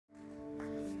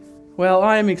Well,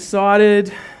 I am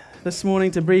excited this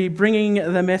morning to be bringing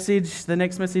the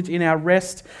next message in our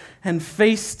rest and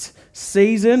feast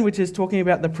season, which is talking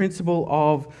about the principle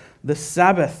of the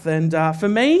Sabbath. And for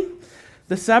me,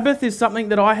 the Sabbath is something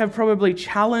that I have probably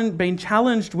been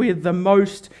challenged with the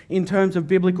most in terms of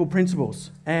biblical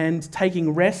principles and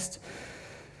taking rest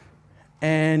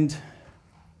and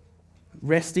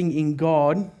resting in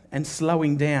God and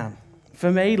slowing down.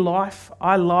 For me,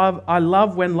 I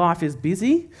love when life is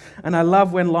busy, and I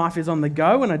love when life is on the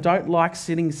go, and I don't like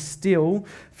sitting still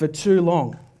for too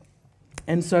long.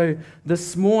 And so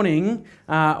this morning,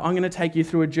 I'm going to take you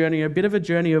through a bit of a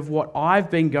journey of what I've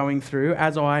been going through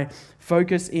as I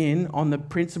focus in on the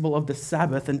principle of the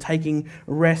Sabbath and taking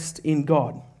rest in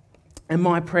God. And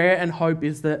my prayer and hope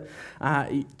is that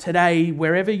today,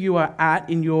 wherever you are at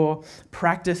in your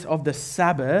practice of the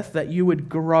Sabbath, that you would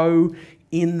grow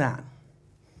in that.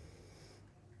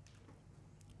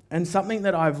 And something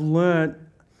that I've learnt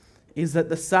is that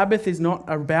the Sabbath is not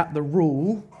about the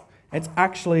rule. It's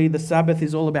actually, the Sabbath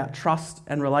is all about trust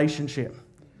and relationship.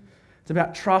 It's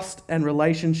about trust and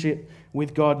relationship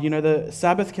with God. You know, the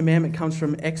Sabbath commandment comes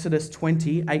from Exodus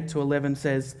 20, 8-11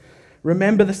 says,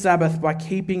 "Remember the Sabbath by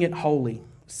keeping it holy.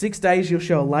 6 days you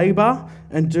shall labor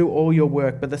and do all your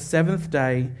work, but the seventh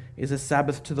day is a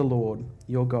Sabbath to the Lord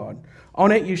your God.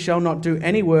 On it you shall not do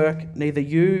any work, neither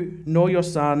you, nor your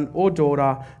son or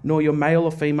daughter, nor your male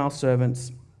or female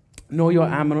servants, nor your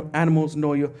animals,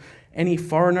 nor any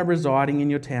foreigner residing in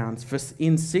your towns. For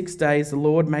in 6 days the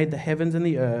Lord made the heavens and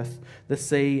the earth, the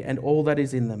sea, and all that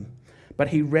is in them. But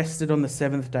he rested on the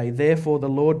seventh day. Therefore the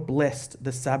Lord blessed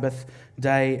the Sabbath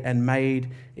day and made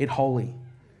it holy."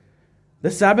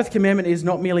 The Sabbath commandment is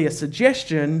not merely a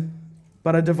suggestion,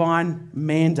 but a divine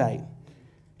mandate.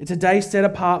 It's a day set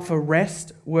apart for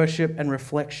rest, worship, and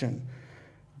reflection.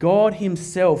 God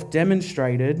himself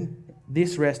demonstrated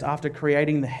this rest after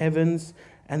creating the heavens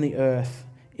and the earth.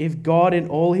 If God in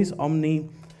all his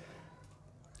omnipotence,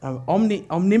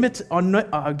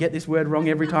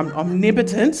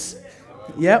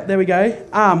 yep, there we go.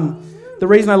 The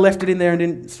reason I left it in there and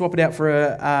didn't swap it out for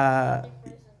a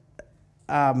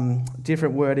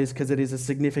different word is because it is a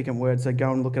significant word, so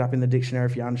go and look it up in the dictionary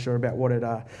if you're unsure about what it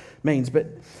means.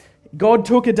 But God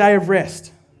took a day of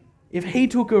rest. If he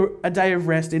took a day of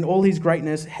rest in all his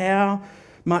greatness, how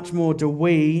much more do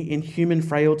we in human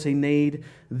frailty need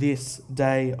this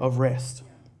day of rest?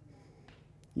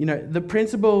 You know, the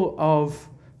principle of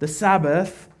the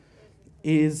Sabbath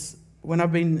is, when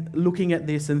I've been looking at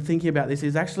this and thinking about this,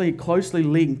 is actually closely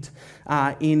linked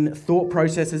in thought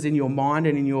processes in your mind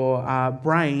and in your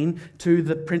brain to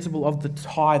the principle of the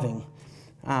tithing.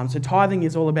 So tithing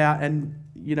is all about, and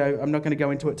you know, I'm not going to go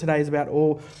into it today, is about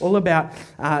all about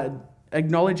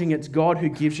acknowledging it's God who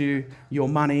gives you your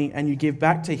money and you give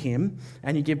back to him,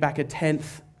 and you give back a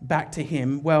tenth back to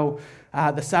him. Well,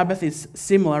 the Sabbath is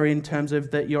similar in terms of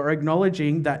that you're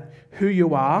acknowledging that who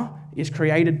you are is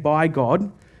created by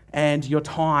God, and your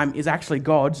time is actually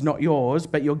God's, not yours,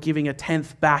 but you're giving a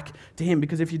tenth back to him.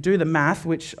 Because if you do the math,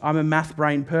 which I'm a math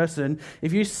brain person,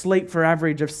 if you sleep for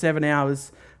average of 7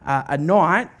 hours a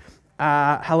night,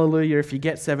 hallelujah if you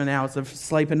get 7 hours of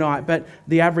sleep a night, but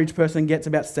the average person gets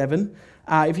about 7.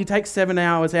 If you take 7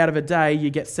 hours out of a day, you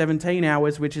get 17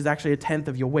 hours, which is actually a tenth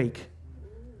of your week.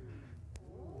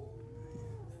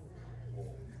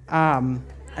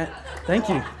 Thank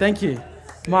you.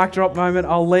 Mic drop moment,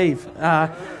 I'll leave.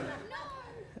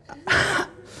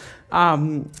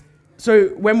 So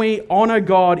when we honour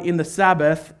God in the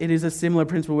Sabbath, it is a similar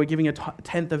principle. We're giving a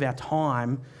tenth of our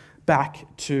time back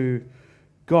to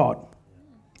God.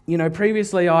 You know,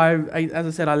 previously, as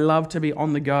I said, I love to be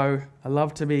on the go. I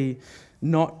love to be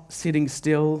not sitting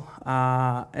still,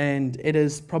 and it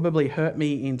has probably hurt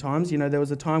me in times. You know, there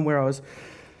was a time where I was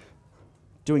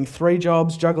doing 3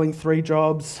 jobs, juggling 3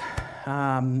 jobs,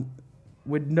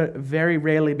 would very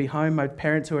rarely be home. My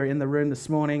parents, who are in the room this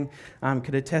morning,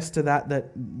 could attest to that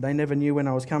they never knew when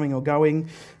I was coming or going.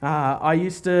 I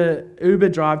used to Uber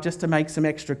drive just to make some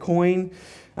extra coin,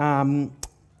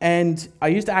 and I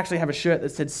used to actually have a shirt that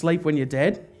said "Sleep when you're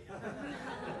dead,"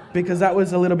 because that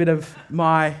was a little bit of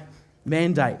my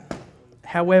mandate.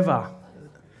 However,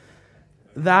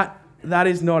 that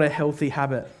is not a healthy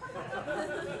habit.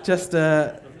 Just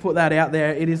to put that out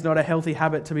there, it is not a healthy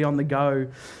habit to be on the go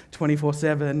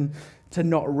 24/7, to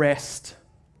not rest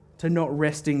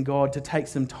in God, to take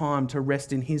some time to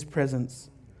rest in his presence.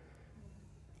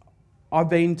 I've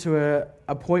been to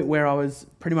a point where I was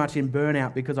pretty much in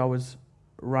burnout because I was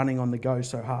running on the go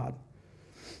so hard.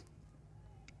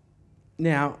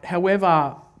 Now,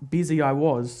 however busy I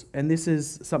was, and this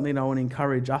is something I want to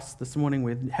encourage us this morning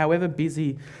with, however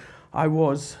busy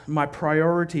my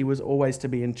priority was always to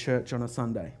be in church on a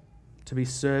Sunday, to be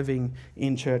serving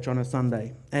in church on a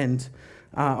Sunday. And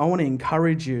I want to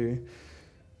encourage you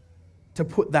to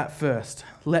put that first.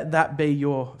 Let that be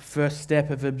your first step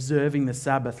of observing the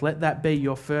Sabbath. Let that be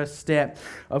your first step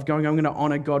of going, I'm going to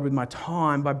honor God with my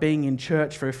time by being in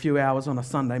church for a few hours on a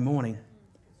Sunday morning.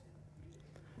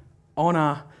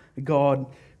 Honor God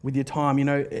with your time. You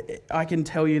know, I can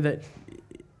tell you that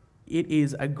it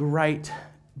is a great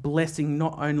blessing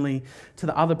not only to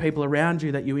the other people around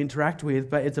you that you interact with,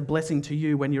 but it's a blessing to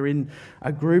you when you're in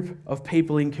a group of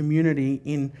people in community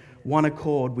in one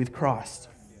accord with Christ.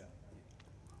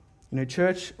 You know,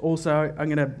 church also, I'm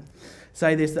going to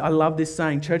say this, I love this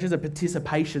saying, church is a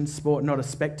participation sport, not a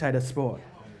spectator sport.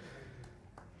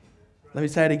 Let me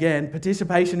say it again,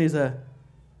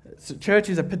 church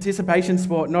is a participation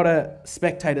sport, not a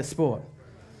spectator sport.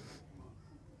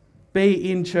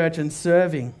 Be in church and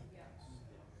serving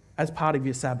as part of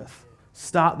your Sabbath.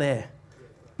 Start there.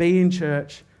 Be in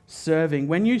church, serving.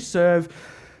 When you serve,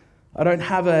 I don't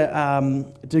have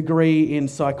a degree in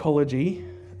psychology,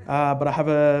 but I have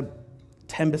a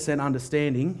 10%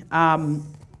 understanding.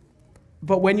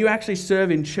 But when you actually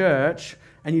serve in church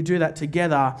and you do that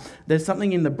together, there's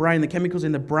something in the brain, the chemicals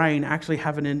in the brain actually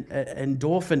have an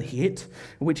endorphin hit,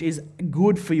 which is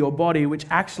good for your body, which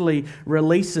actually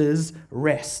releases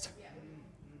rest.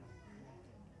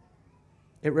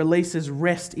 It releases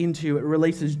rest into you. It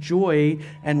releases joy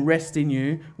and rest in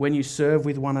you when you serve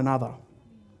with one another.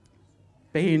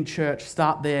 Be in church.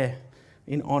 Start there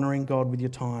in honouring God with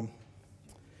your time.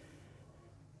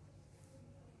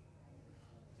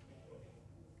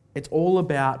 It's all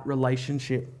about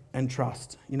relationship and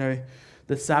trust. You know,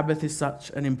 the Sabbath is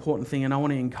such an important thing, and I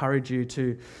want to encourage you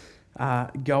to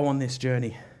go on this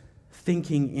journey,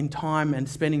 thinking in time and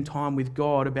spending time with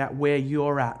God about where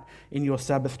you're at in your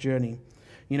Sabbath journey.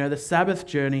 You know, the Sabbath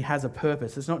journey has a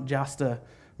purpose. It's not just a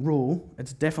rule.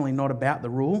 It's definitely not about the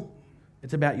rule.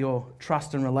 It's about your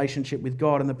trust and relationship with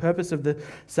God. And the purpose of the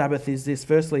Sabbath is this,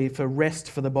 firstly, for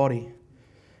rest for the body.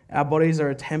 Our bodies are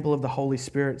a temple of the Holy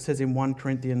Spirit. It says in 1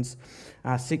 Corinthians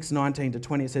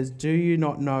 6:19-20, it says, "Do you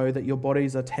not know that your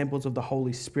bodies are temples of the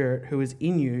Holy Spirit who is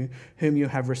in you, whom you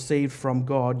have received from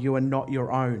God? You are not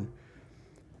your own."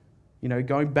 You know,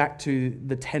 going back to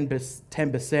the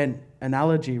 10%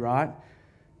 analogy, right?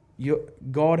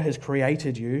 God has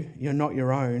created you. You're not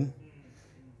your own.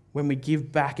 When we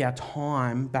give back our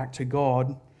time back to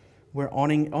God, we're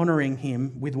honouring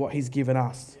Him with what He's given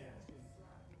us.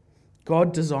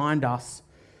 God designed us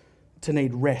to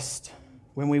need rest.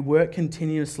 When we work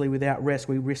continuously without rest,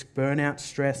 we risk burnout,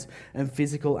 stress, and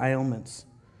physical ailments.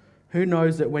 Who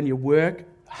knows that when you work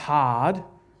hard,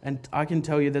 and I can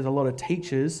tell you there's a lot of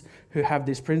teachers who have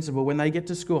this principle, when they get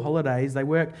to school holidays,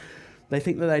 they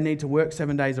think that they need to work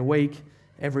 7 days a week,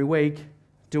 every week,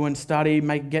 doing study,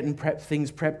 getting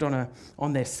things prepped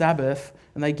on their Sabbath,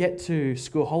 and they get to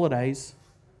school holidays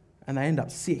and they end up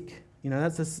sick. You know,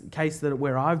 that's the case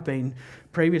where I've been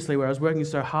previously, where I was working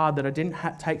so hard that I didn't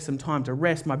take some time to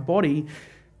rest. My body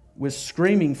was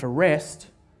screaming for rest,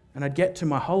 and I'd get to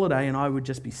my holiday and I would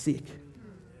just be sick.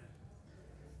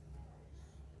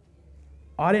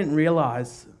 I didn't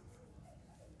realise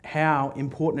how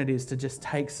important it is to just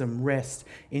take some rest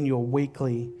in your week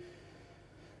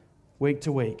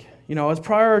to week. You know, I was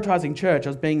prioritising church,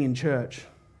 I was being in church.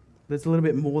 But it's a little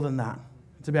bit more than that.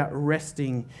 It's about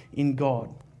resting in God.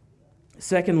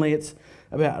 Secondly, it's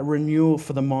about renewal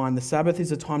for the mind. The Sabbath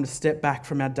is a time to step back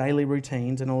from our daily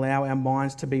routines and allow our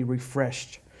minds to be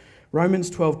refreshed. Romans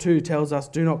 12:2 tells us,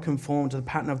 "Do not conform to the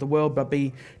pattern of the world, but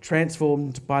be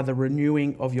transformed by the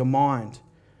renewing of your mind."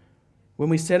 When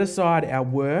we set aside our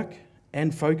work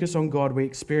and focus on God, we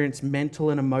experience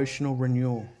mental and emotional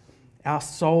renewal. Our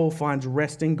soul finds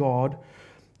rest in God.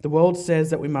 The world says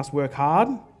that we must work hard.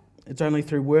 It's only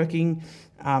through working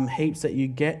heaps that you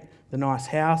get the nice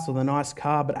house or the nice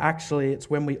car, but actually it's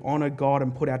when we honour God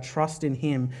and put our trust in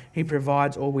Him, He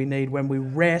provides all we need. When we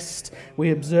rest, we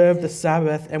observe the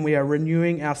Sabbath, and we are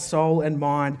renewing our soul and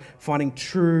mind, finding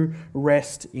true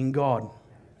rest in God.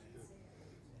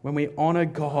 When we honour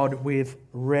God with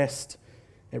rest,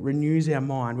 it renews our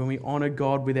mind. When we honour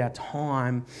God with our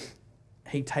time,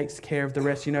 He takes care of the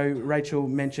rest. You know, Rachel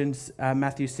mentioned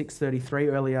Matthew 6:33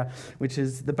 earlier, which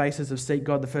is the basis of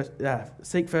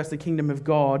seek first the kingdom of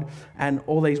God, and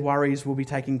all these worries will be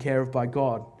taken care of by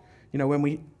God. You know, when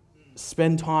we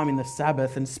spend time in the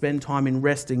Sabbath and spend time in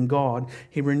rest in God,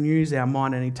 He renews our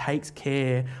mind and He takes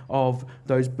care of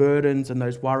those burdens and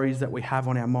those worries that we have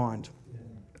on our mind.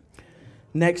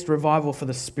 Next, revival for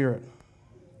the Spirit.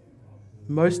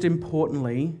 Most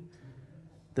importantly,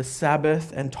 the The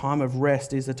Sabbath and time of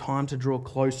rest is a time to draw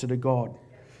closer to God.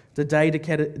 It's a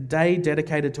day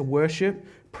dedicated to worship,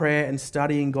 prayer, and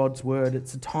studying God's word.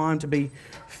 It's a time to be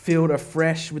filled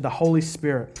afresh with the Holy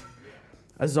Spirit.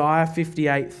 Isaiah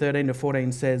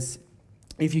 58:13-14 says,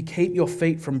 "If you keep your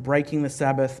feet from breaking the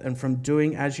Sabbath and from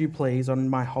doing as you please on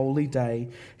my holy day,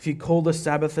 if you call the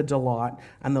Sabbath a delight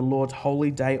and the Lord's holy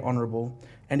day honorable,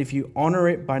 and if you honor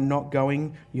it by not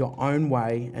going your own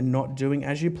way and not doing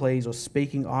as you please or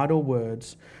speaking idle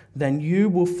words, then you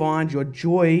will find your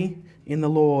joy in the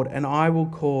Lord, and I will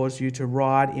cause you to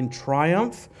ride in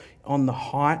triumph on the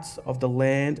heights of the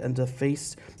land and to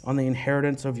feast on the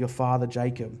inheritance of your father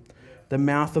Jacob. The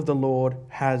mouth of the Lord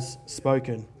has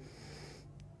spoken."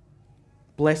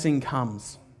 Blessing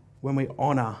comes when we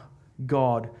honor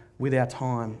God with our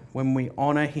time, when we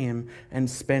honor him and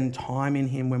spend time in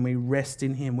him, when we rest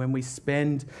in him, when we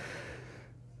spend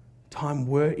time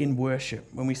in worship,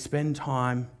 when we spend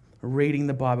time reading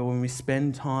the Bible, when we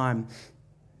spend time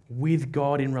with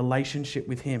God in relationship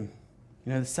with him.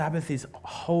 You know, the Sabbath is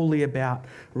wholly about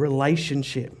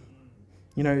relationship.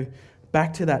 You know,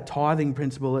 back to that tithing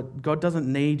principle, that God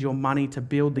doesn't need your money to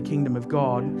build the kingdom of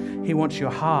God. He wants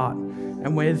your heart.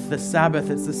 And with the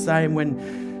Sabbath, it's the same. When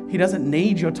he doesn't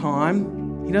need your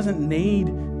time, he doesn't need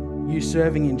you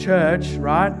serving in church,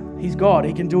 right? He's God.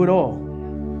 He can do it all.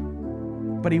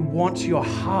 But he wants your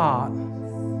heart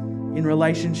in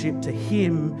relationship to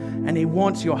him, and he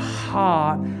wants your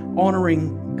heart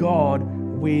honoring God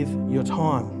with your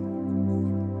time.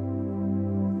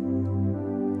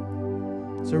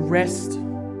 So rest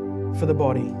for the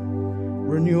body,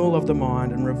 renewal of the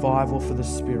mind, and revival for the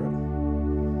spirit.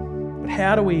 But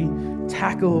how do we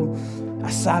tackle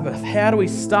a Sabbath? How do we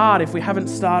start if we haven't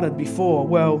started before?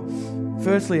 Well,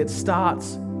 firstly, it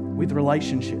starts with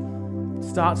relationship. It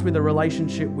starts with a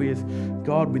relationship with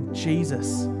God, with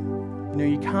Jesus. You know,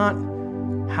 you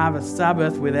can't have a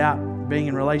Sabbath without being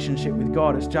in relationship with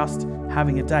God. It's just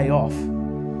having a day off.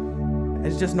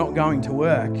 It's just not going to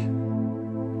work.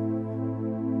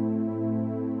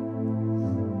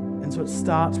 And so it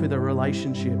starts with a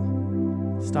relationship.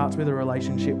 It starts with a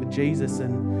relationship with Jesus.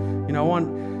 And, you know, I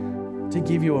want to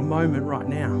give you a moment right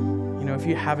now. You know, if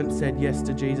you haven't said yes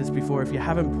to Jesus before, if you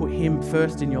haven't put him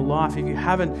first in your life, if you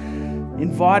haven't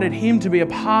invited him to be a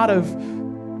part of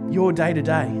your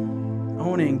day-to-day, I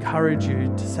want to encourage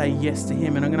you to say yes to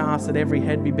him. And I'm going to ask that every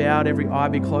head be bowed, every eye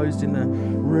be closed in the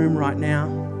room right now.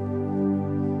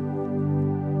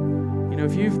 You know,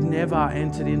 if you've never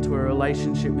entered into a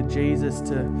relationship with Jesus,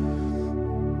 to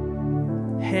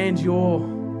hand your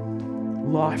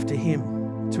life to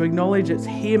him, to acknowledge it's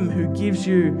him who gives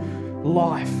you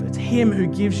life. It's him who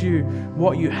gives you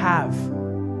what you have.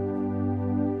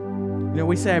 You know,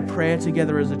 we say a prayer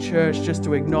together as a church just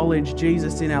to acknowledge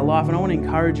Jesus in our life. And I want to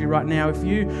encourage you right now, if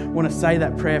you want to say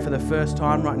that prayer for the first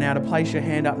time right now, to place your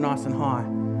hand up nice and high.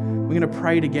 We're going to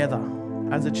pray together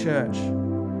as a church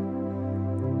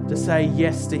to say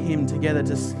yes to him together,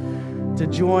 to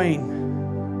join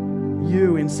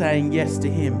you in saying yes to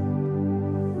him.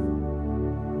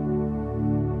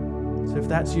 So if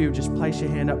that's you, just place your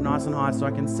hand up nice and high so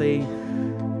I can see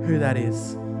who that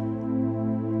is.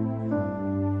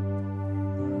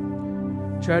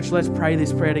 Church, let's pray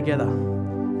this prayer together.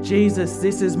 Jesus,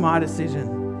 this is my decision.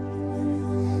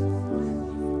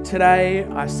 Today,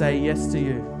 I say yes to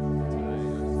you.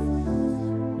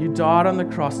 You died on the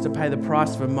cross to pay the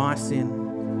price for my sin.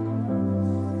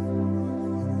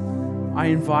 I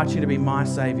invite you to be my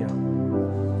Saviour.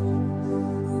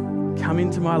 Come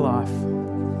into my life.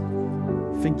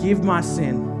 Forgive my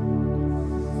sin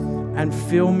and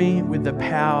fill me with the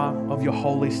power of your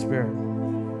Holy Spirit.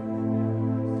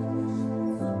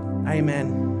 Amen.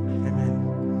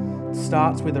 Amen. It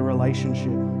starts with a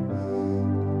relationship.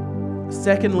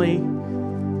 Secondly,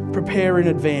 prepare in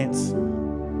advance.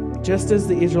 Just as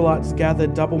the Israelites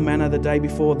gathered double manna the day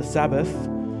before the Sabbath,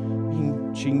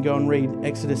 you can go and read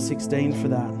Exodus 16 for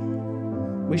that.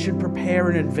 We should prepare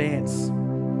in advance.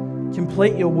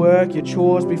 Complete your work, your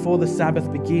chores before the Sabbath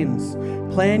begins.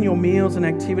 Plan your meals and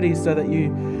activities so that you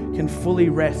can fully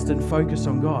rest and focus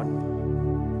on God.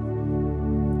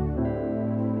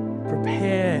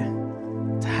 Prepare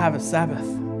to have a Sabbath.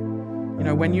 You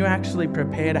know, when you actually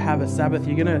prepare to have a Sabbath,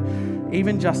 you're going to,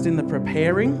 even just in the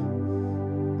preparing,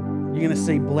 you're going to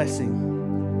see blessing.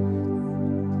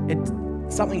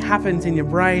 Something happens in your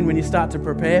brain when you start to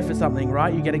prepare for something,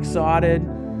 right? You get excited.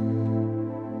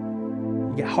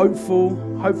 You get hopeful,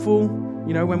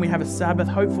 you know, when we have a Sabbath,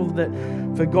 hopeful that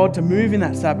for God to move in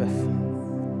that Sabbath.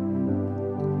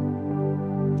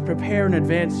 Prepare in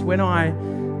advance.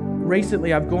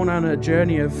 Recently I've gone on a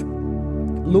journey of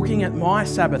looking at my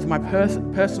Sabbath, my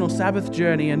personal Sabbath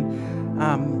journey,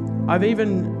 and I've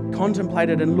even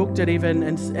contemplated and looked at even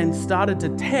and started to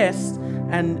test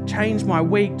and change my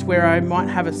week to where I might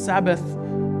have a Sabbath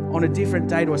on a different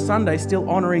day to a Sunday, still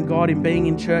honouring God in being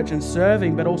in church and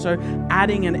serving, but also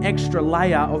adding an extra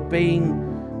layer of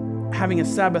having a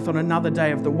Sabbath on another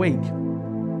day of the week.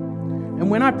 And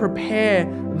when I prepare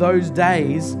those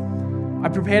days, I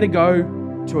prepare to go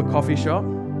to a coffee shop,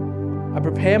 I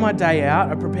prepare my day out,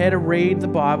 I prepare to read the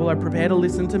Bible, I prepare to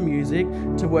listen to music,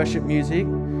 to worship music,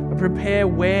 I prepare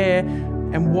where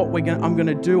and what I'm going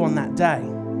to do on that day.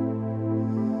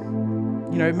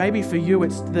 You know, maybe for you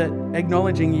it's that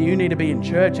acknowledging you need to be in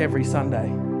church every Sunday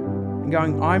and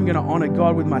going, I'm going to honour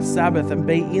God with my Sabbath and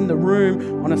be in the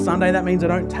room on a Sunday. That means I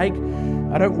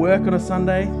don't work on a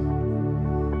Sunday.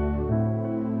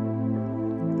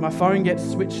 My phone gets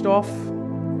switched off.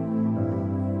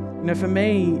 You know, for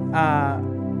me,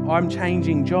 I'm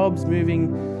changing jobs,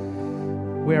 moving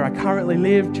where I currently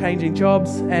live, changing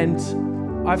jobs, and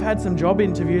I've had some job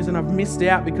interviews and I've missed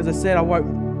out because I said I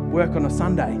won't work on a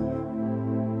Sunday.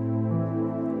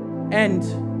 And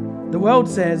the world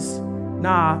says,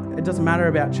 nah, it doesn't matter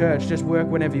about church, just work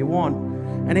whenever you want.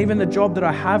 And even the job that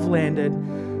I have landed,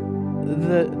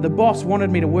 the boss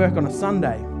wanted me to work on a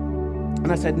Sunday. And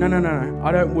I said, no,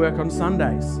 I don't work on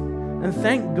Sundays. And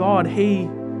thank God he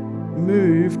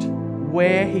moved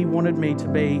where he wanted me to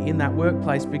be in that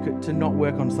workplace to not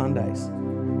work on Sundays.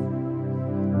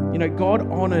 You know, God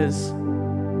honours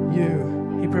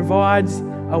you. He provides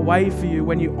a way for you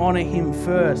when you honour him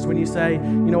first, when you say,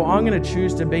 you know, I'm going to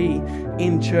choose to be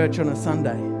in church on a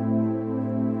Sunday.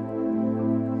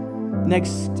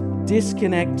 Next,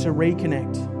 disconnect to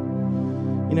reconnect.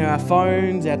 You know, our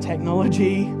phones, our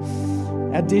technology,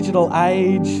 our digital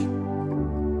age,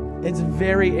 it's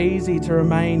very easy to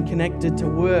remain connected to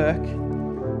work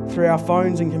through our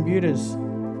phones and computers.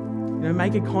 You know,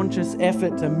 make a conscious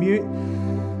effort to mute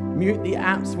the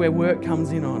apps where work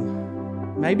comes in on.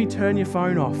 Maybe turn your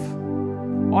phone off.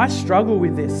 I struggle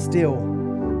with this still.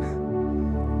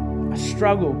 I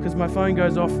struggle because my phone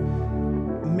goes off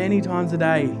many times a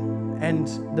day, and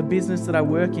the business that I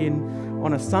work in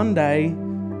on a Sunday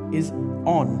is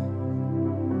on.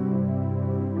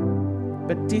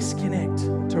 But disconnect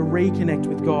to reconnect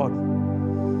with God.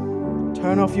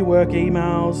 Turn off your work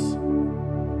emails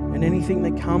and anything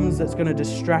that comes that's going to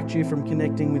distract you from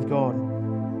connecting with God.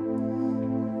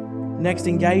 Next,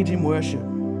 engage in worship.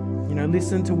 You know,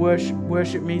 listen to worship.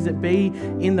 Worship music. Be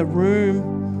in the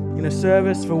room in a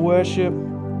service for worship.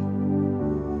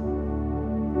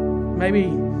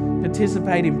 Maybe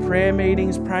participate in prayer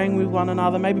meetings, praying with one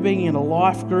another, maybe being in a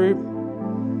life group.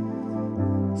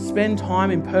 Spend time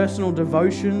in personal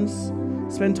devotions.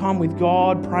 Spend time with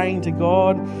God, praying to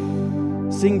God.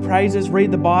 Sing praises,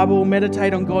 read the Bible,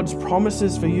 meditate on God's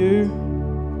promises for you.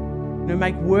 You know,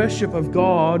 make worship of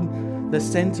God the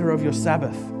center of your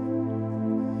Sabbath.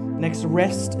 Next,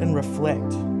 rest and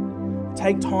reflect.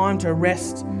 Take time to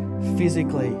rest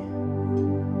physically.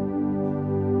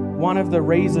 One of the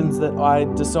reasons that I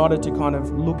decided to kind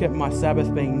of look at my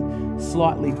Sabbath being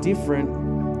slightly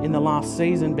different in the last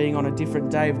season, being on a different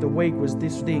day of the week, was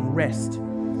this thing, rest.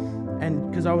 And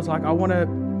because I was like, I want to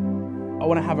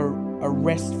have a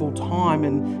restful time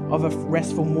and of a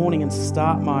restful morning and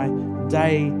start my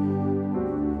day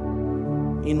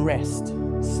in rest,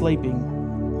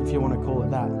 sleeping, if you want to call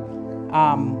it that.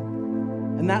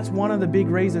 And that's one of the big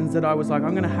reasons that I was like,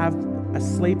 I'm going to have a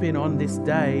sleep in on this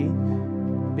day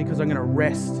because I'm going to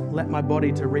rest, let my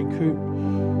body to recoup,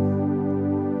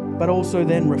 but also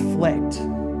then reflect.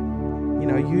 You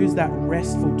know, use that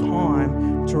restful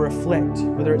time to reflect,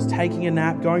 whether it's taking a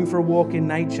nap, going for a walk in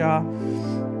nature,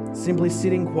 simply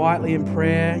sitting quietly in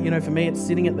prayer. You know, for me, it's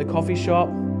sitting at the coffee shop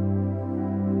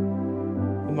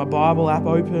with my Bible app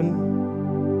open,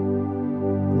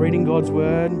 reading God's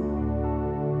word,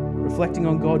 reflecting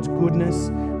on God's goodness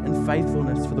and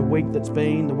faithfulness for the week that's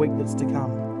been, the week that's to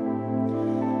come.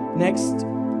 Next,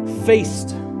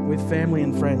 feast with family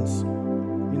and friends.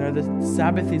 You know, the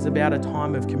Sabbath is about a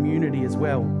time of community as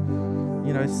well.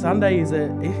 You know, Sunday is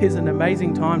an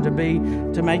amazing time to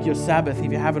make your Sabbath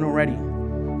if you haven't already,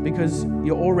 because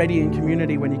you're already in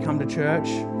community when you come to church.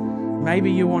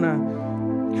 Maybe you want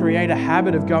to create a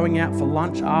habit of going out for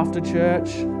lunch after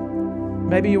church.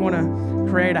 Maybe you want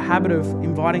to create a habit of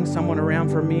inviting someone around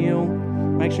for a meal.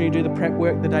 Make sure you do the prep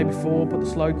work the day before, put the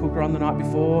slow cooker on the night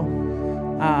before.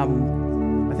 I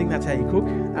think that's how you cook.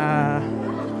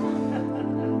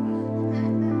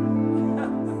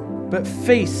 But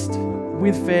feast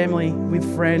with family, with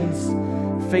friends,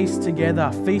 feast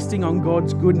together, feasting on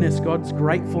God's goodness, God's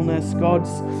gratefulness, God's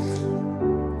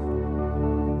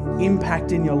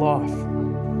impact in your life.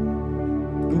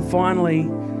 And finally,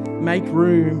 make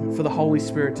room for the Holy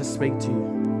Spirit to speak to you.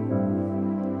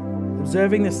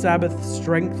 Observing the Sabbath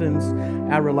strengthens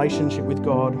our relationship with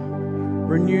God,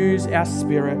 renews our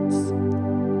spirits,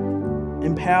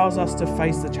 empowers us to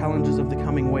face the challenges of the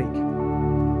coming week.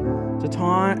 It's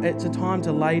a time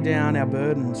to lay down our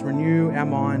burdens, renew our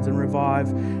minds, and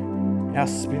revive our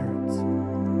spirits.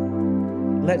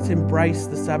 Let's embrace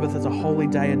the Sabbath as a holy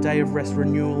day, a day of rest,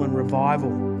 renewal, and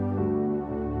revival.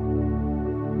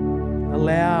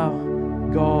 Allow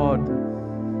God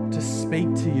to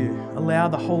speak to you. Allow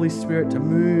the Holy Spirit to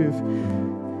move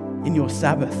in your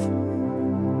Sabbath.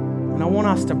 And I want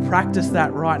us to practice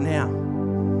that right now.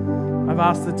 I've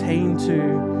asked the team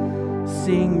to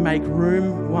sing Make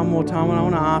Room one more time, and I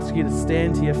want to ask you to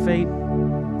stand to your feet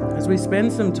as we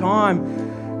spend some time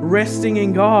resting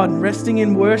in God, resting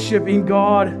in worship in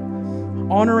God,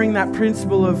 honouring that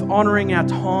principle of honouring our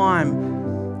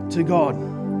time to God.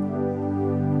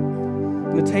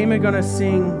 The team are going to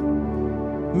sing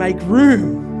Make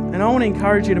Room, and I want to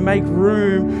encourage you to make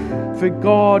room for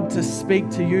God to speak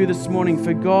to you this morning,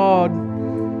 for God's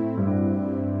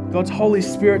Holy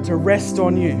Spirit to rest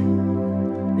on you.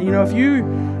 And if you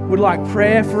would like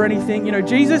prayer for anything,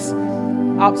 Jesus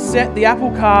upset the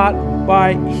apple cart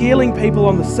by healing people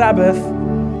on the Sabbath.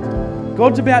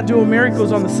 God's about doing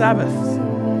miracles on the Sabbath.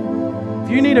 If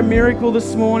you need a miracle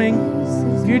this morning,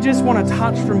 if you just want a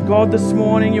touch from God this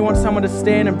morning, you want someone to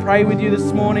stand and pray with you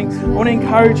this morning, I want to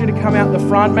encourage you to come out the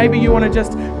front. Maybe you want to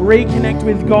just reconnect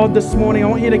with God this morning. I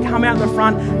want you to come out the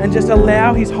front and just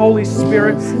allow His Holy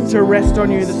Spirit to rest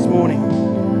on you this morning.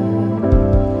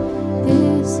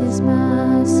 This is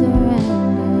my surrender.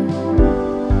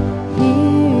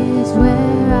 Here is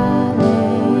where I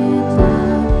lay it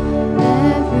down.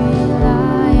 Every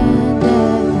lie and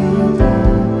every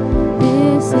doubt.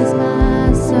 This is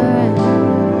my surrender.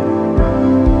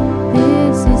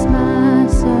 This is my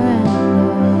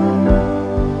surrender.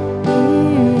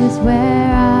 Here is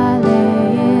where I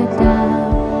lay it down.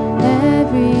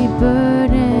 Every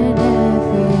burden,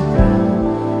 every crown.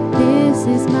 This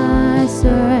is my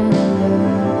surrender.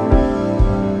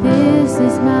 This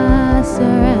is my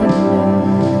surrender.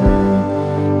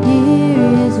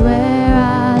 Here is where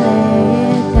I lay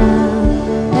it down.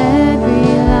 Every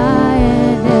lie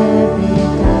and every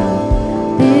doubt.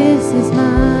 This is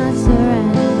my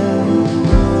surrender.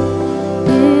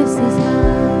 This is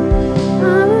mine. I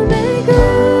will make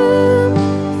room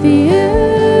for you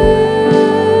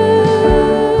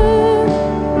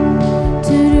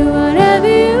to do whatever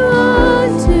you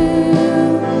want to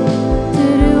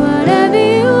do whatever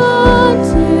you want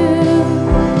to.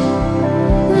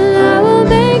 And I will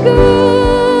make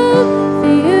room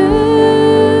for you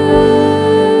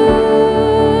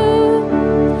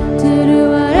to do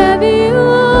whatever you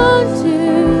want to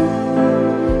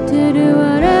do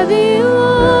whatever you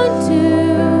want to.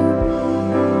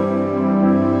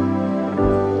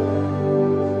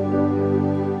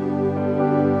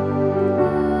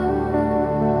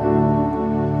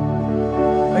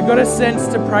 I got a sense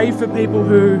to pray for people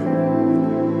who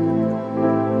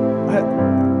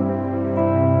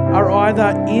are either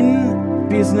in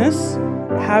business,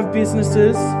 have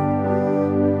businesses,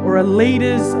 or are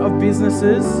leaders of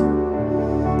businesses,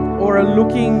 or are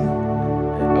looking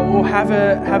or have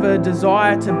a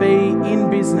desire to be in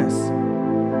business.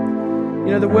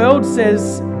 The world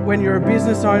says when you're a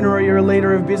business owner or you're a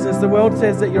leader of business, the world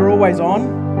says that you're always on.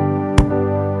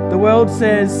 The world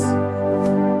says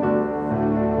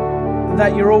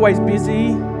that you're always busy.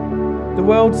 The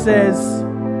world says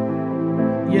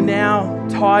you're now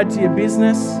tied to your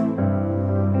business.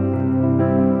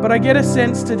 But I get a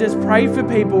sense to just pray for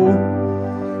people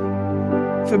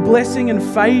for blessing and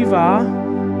favour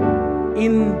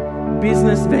in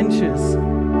business ventures,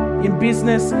 in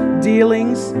business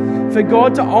dealings, for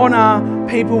God to honour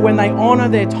people when they honour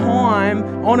their time,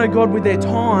 honour God with their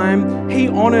time. He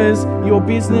honours your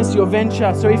business, your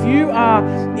venture. So if you are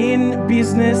in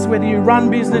business, whether you run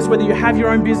business, whether you have your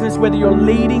own business, whether you're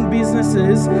leading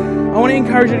businesses, I want to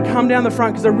encourage you to come down the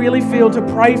front because I really feel to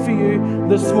pray for you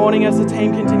this morning as the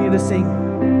team continue to sing.